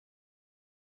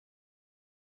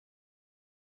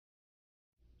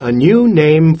A New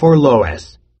Name for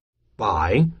Lois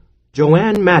by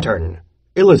Joanne Mattern,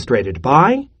 illustrated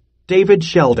by David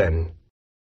Sheldon.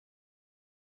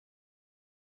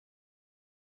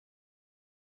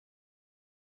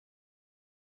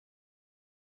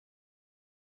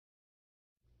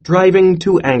 Driving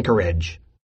to Anchorage.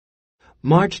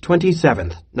 March 27,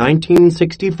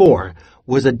 1964,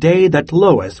 was a day that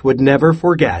Lois would never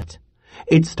forget.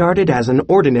 It started as an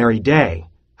ordinary day.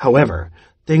 However,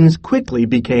 things quickly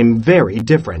became very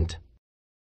different.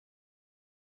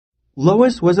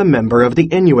 Lois was a member of the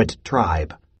Inuit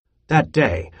tribe. That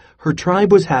day, her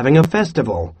tribe was having a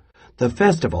festival. The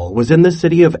festival was in the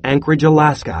city of Anchorage,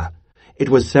 Alaska. It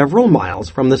was several miles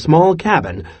from the small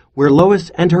cabin where Lois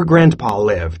and her grandpa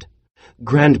lived.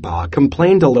 Grandpa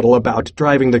complained a little about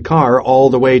driving the car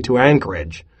all the way to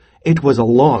Anchorage. It was a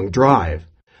long drive.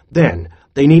 Then,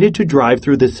 they needed to drive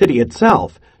through the city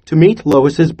itself to meet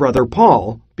Lois's brother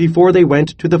Paul before they went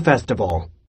to the festival.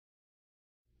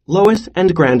 Lois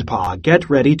and Grandpa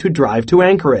get ready to drive to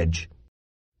Anchorage.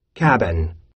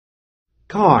 Cabin.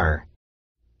 Car.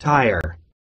 Tire.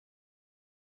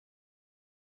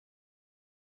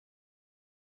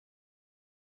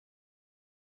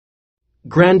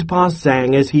 Grandpa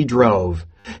sang as he drove.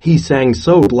 He sang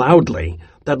so loudly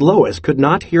that Lois could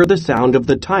not hear the sound of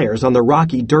the tires on the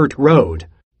rocky dirt road.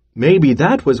 Maybe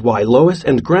that was why Lois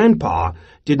and Grandpa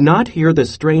did not hear the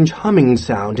strange humming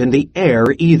sound in the air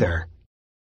either.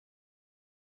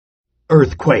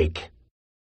 Earthquake.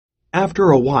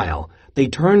 After a while, they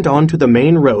turned onto the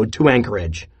main road to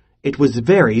Anchorage. It was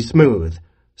very smooth.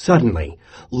 Suddenly,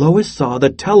 Lois saw the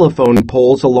telephone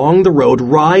poles along the road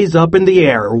rise up in the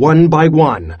air one by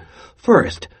one.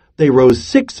 First, they rose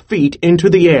 6 feet into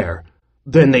the air.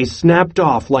 Then they snapped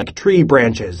off like tree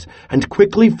branches and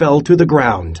quickly fell to the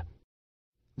ground.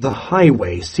 The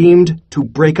highway seemed to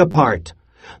break apart.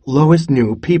 Lois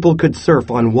knew people could surf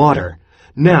on water.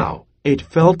 Now, it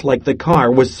felt like the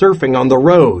car was surfing on the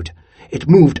road. It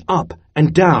moved up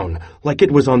and down like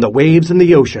it was on the waves in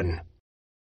the ocean.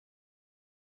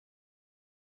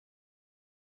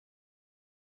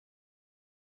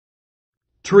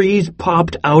 Trees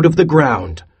popped out of the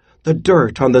ground. The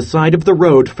dirt on the side of the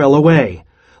road fell away.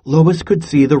 Lois could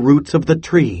see the roots of the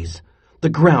trees. The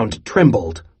ground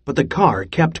trembled, but the car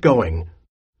kept going.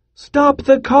 "Stop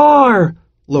the car!"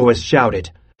 Lois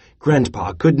shouted.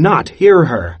 Grandpa could not hear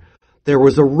her. There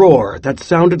was a roar that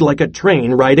sounded like a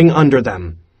train riding under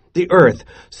them. The earth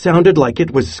sounded like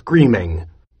it was screaming.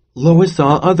 Lois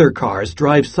saw other cars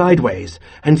drive sideways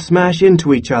and smash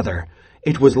into each other.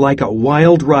 It was like a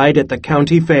wild ride at the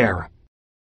county fair.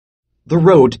 The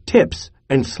road tips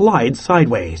and slides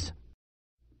sideways.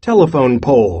 Telephone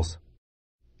poles.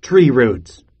 Tree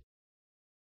roots.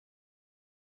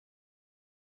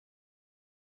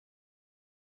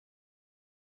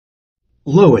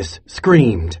 Lois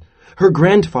screamed. Her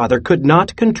grandfather could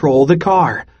not control the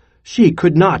car. She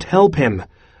could not help him.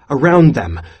 Around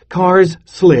them, cars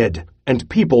slid and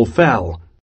people fell.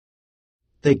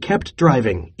 They kept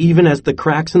driving, even as the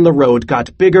cracks in the road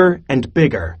got bigger and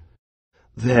bigger.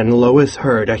 Then Lois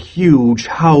heard a huge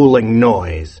howling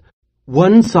noise.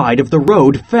 One side of the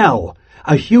road fell.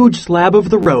 A huge slab of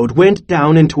the road went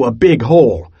down into a big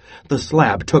hole. The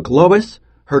slab took Lois,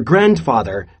 her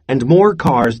grandfather, and more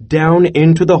cars down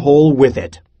into the hole with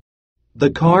it.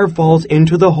 The car falls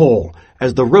into the hole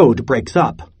as the road breaks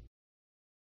up.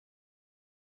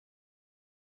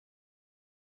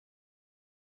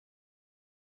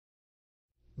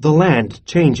 The land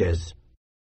changes.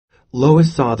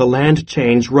 Lois saw the land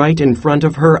change right in front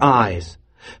of her eyes.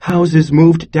 Houses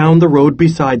moved down the road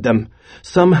beside them.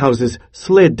 Some houses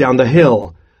slid down the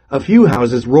hill. A few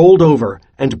houses rolled over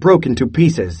and broke into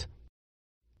pieces.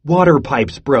 Water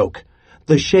pipes broke.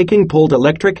 The shaking pulled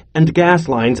electric and gas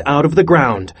lines out of the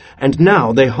ground, and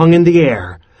now they hung in the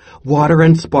air. Water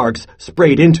and sparks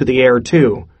sprayed into the air,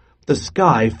 too. The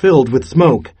sky filled with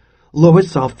smoke.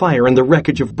 Lois saw fire and the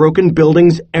wreckage of broken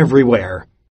buildings everywhere.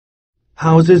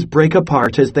 Houses break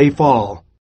apart as they fall.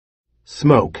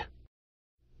 Smoke.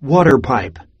 Water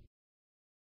pipe.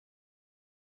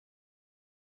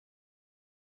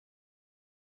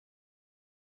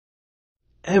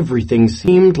 Everything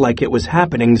seemed like it was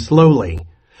happening slowly.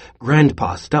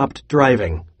 Grandpa stopped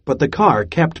driving, but the car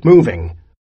kept moving.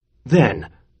 Then,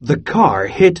 the car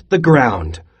hit the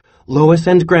ground. Lois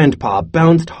and Grandpa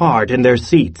bounced hard in their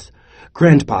seats.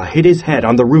 Grandpa hit his head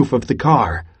on the roof of the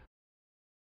car.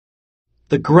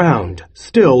 The ground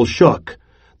still shook.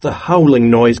 The howling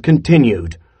noise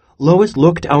continued. Lois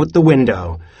looked out the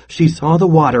window. She saw the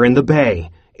water in the bay.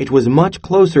 It was much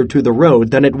closer to the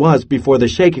road than it was before the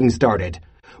shaking started.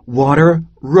 Water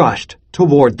rushed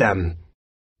toward them.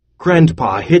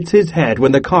 Grandpa hits his head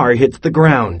when the car hits the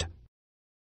ground.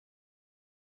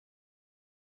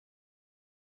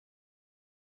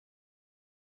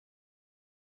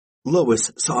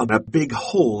 Lois saw a big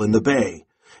hole in the bay.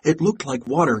 It looked like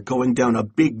water going down a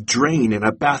big drain in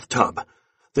a bathtub.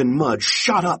 Then mud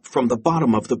shot up from the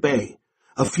bottom of the bay.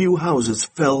 A few houses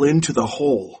fell into the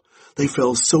hole. They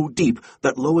fell so deep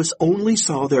that Lois only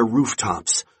saw their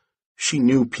rooftops. She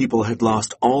knew people had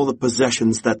lost all the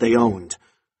possessions that they owned.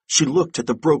 She looked at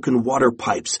the broken water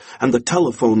pipes and the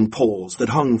telephone poles that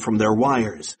hung from their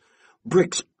wires.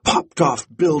 Bricks popped off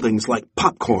buildings like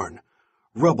popcorn.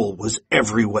 Rubble was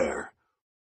everywhere.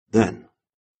 Then,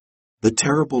 the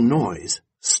terrible noise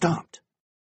stopped.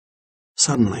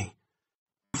 Suddenly,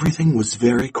 everything was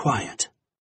very quiet.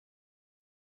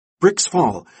 Bricks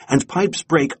fall and pipes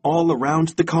break all around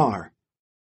the car.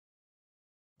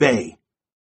 Bay.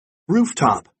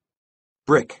 Rooftop.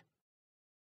 Brick.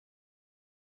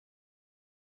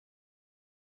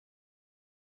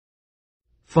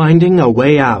 Finding a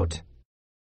way out.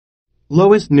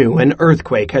 Lois knew an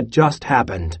earthquake had just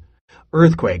happened.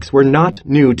 Earthquakes were not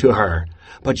new to her,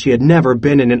 but she had never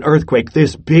been in an earthquake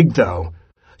this big, though.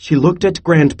 She looked at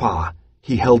Grandpa.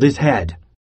 He held his head.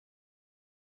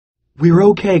 "We're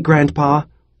okay, Grandpa,"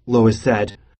 Lois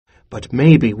said. "But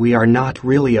maybe we are not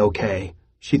really okay,"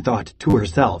 she thought to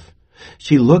herself.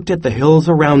 She looked at the hills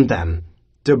around them.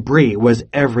 Debris was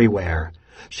everywhere.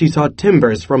 She saw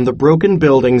timbers from the broken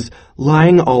buildings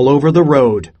lying all over the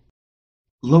road.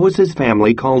 Lois's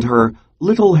family called her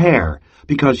Little Hare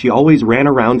because she always ran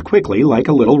around quickly like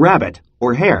a little rabbit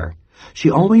or hare.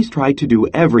 She always tried to do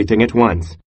everything at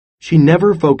once. She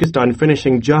never focused on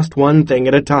finishing just one thing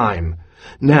at a time.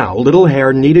 Now Little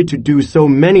Hare needed to do so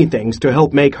many things to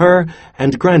help make her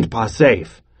and Grandpa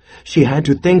safe. She had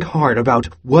to think hard about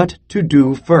what to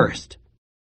do first.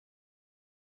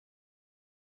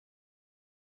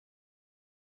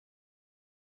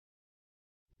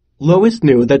 Lois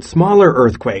knew that smaller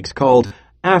earthquakes, called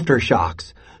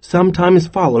aftershocks, sometimes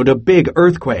followed a big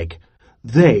earthquake.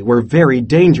 They were very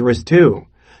dangerous, too.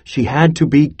 She had to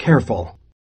be careful.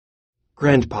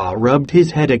 Grandpa rubbed his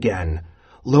head again.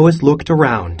 Lois looked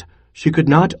around. She could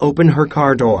not open her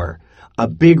car door. A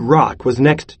big rock was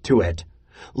next to it.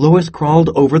 Lois crawled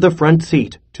over the front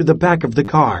seat to the back of the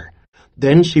car.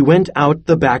 Then she went out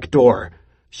the back door.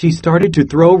 She started to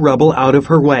throw rubble out of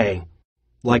her way.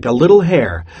 Like a little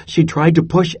hare, she tried to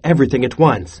push everything at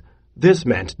once. This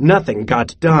meant nothing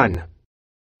got done.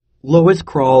 Lois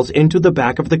crawls into the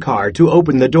back of the car to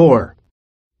open the door.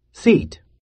 Seat.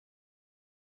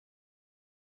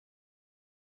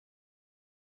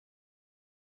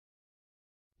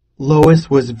 Lois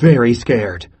was very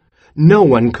scared. No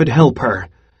one could help her.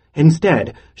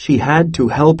 Instead, she had to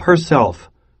help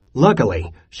herself.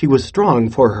 Luckily, she was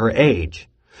strong for her age.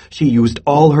 She used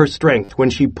all her strength when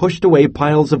she pushed away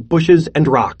piles of bushes and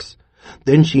rocks.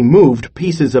 Then she moved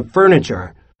pieces of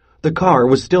furniture. The car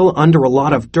was still under a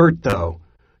lot of dirt, though.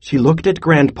 She looked at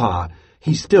Grandpa.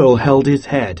 He still held his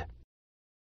head.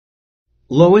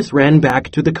 Lois ran back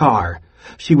to the car.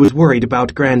 She was worried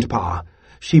about Grandpa.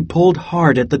 She pulled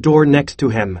hard at the door next to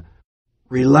him.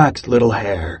 "Relax, little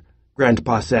hare,"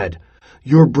 Grandpa said.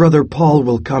 "Your brother Paul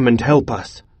will come and help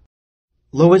us."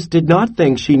 Lois did not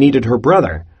think she needed her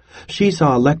brother. She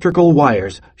saw electrical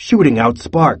wires shooting out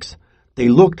sparks. They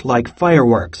looked like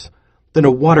fireworks. Then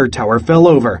a water tower fell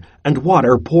over, and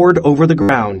water poured over the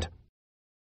ground.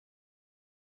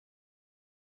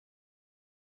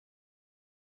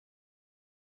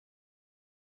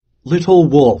 Little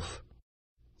Wolf.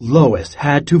 Lois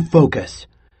had to focus.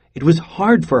 It was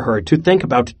hard for her to think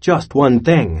about just one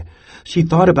thing. She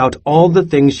thought about all the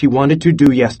things she wanted to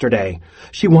do yesterday.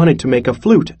 She wanted to make a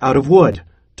flute out of wood,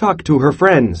 talk to her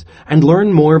friends, and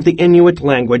learn more of the Inuit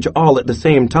language all at the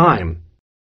same time.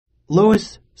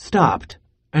 Lois stopped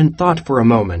and thought for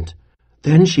a moment.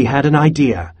 Then she had an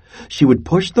idea. She would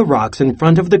push the rocks in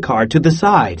front of the car to the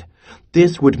side.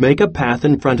 This would make a path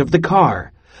in front of the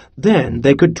car. Then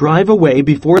they could drive away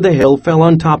before the hill fell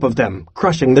on top of them,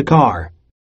 crushing the car.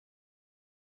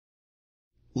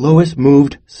 Lois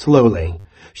moved slowly.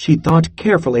 She thought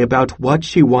carefully about what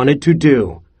she wanted to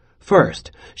do.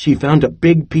 First, she found a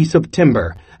big piece of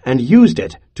timber and used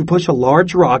it to push a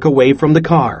large rock away from the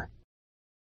car.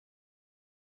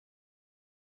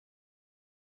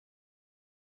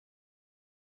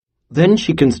 Then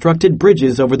she constructed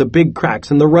bridges over the big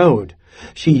cracks in the road.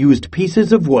 She used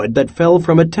pieces of wood that fell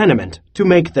from a tenement to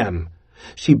make them.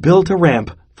 She built a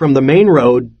ramp from the main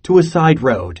road to a side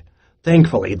road.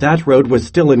 Thankfully, that road was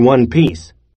still in one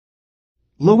piece.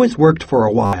 Lois worked for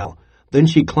a while. Then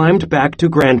she climbed back to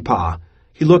Grandpa.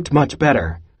 He looked much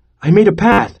better. "I made a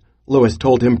path," Lois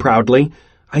told him proudly.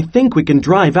 "I think we can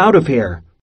drive out of here."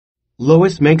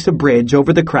 Lois makes a bridge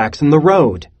over the cracks in the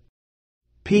road.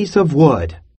 Piece of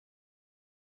wood.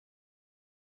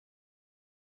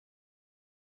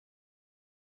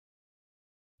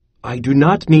 "I do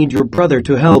not need your brother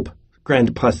to help,"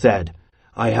 Grandpa said.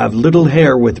 "I have little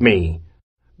hair with me."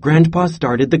 Grandpa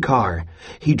started the car.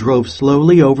 He drove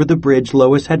slowly over the bridge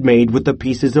Lois had made with the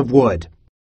pieces of wood.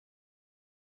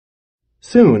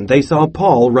 Soon they saw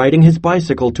Paul riding his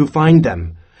bicycle to find them.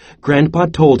 Grandpa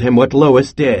told him what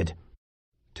Lois did.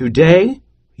 "Today,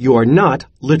 you are not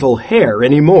little hare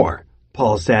anymore,"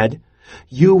 Paul said.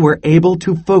 "You were able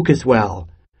to focus well.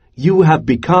 You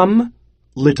have become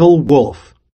little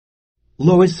wolf."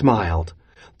 Lois smiled.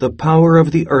 The power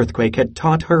of the earthquake had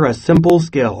taught her a simple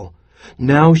skill.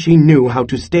 Now she knew how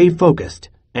to stay focused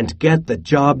and get the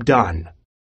job done.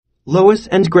 Lois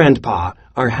and Grandpa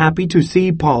are happy to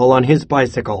see Paul on his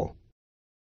bicycle.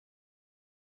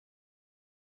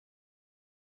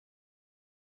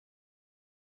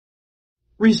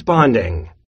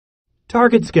 Responding.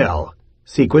 Target skill.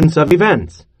 Sequence of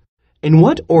events. In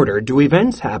what order do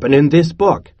events happen in this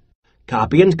book?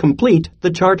 Copy and complete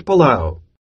the chart below.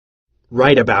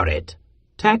 Write about it.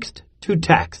 Text to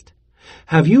text.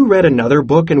 Have you read another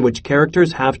book in which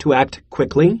characters have to act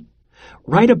quickly?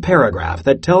 Write a paragraph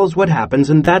that tells what happens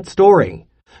in that story.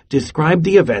 Describe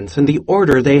the events in the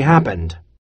order they happened.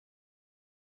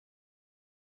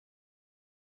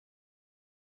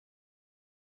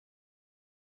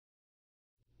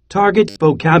 Target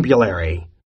vocabulary.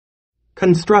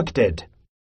 Constructed.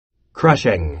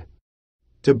 Crushing.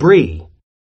 Debris.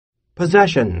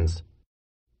 Possessions.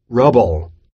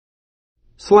 Rubble.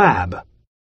 Slab.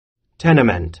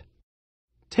 Tenement.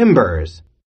 Timbers.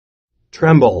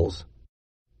 Trembles.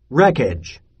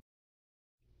 Wreckage.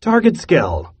 Target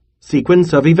skill.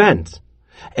 Sequence of events.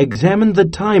 Examine the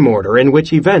time order in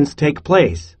which events take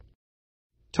place.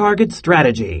 Target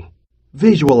strategy.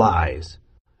 Visualize.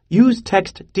 Use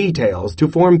text details to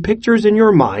form pictures in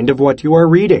your mind of what you are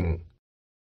reading.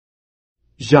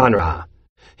 Genre.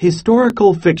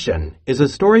 Historical fiction is a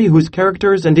story whose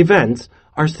characters and events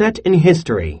are set in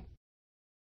history.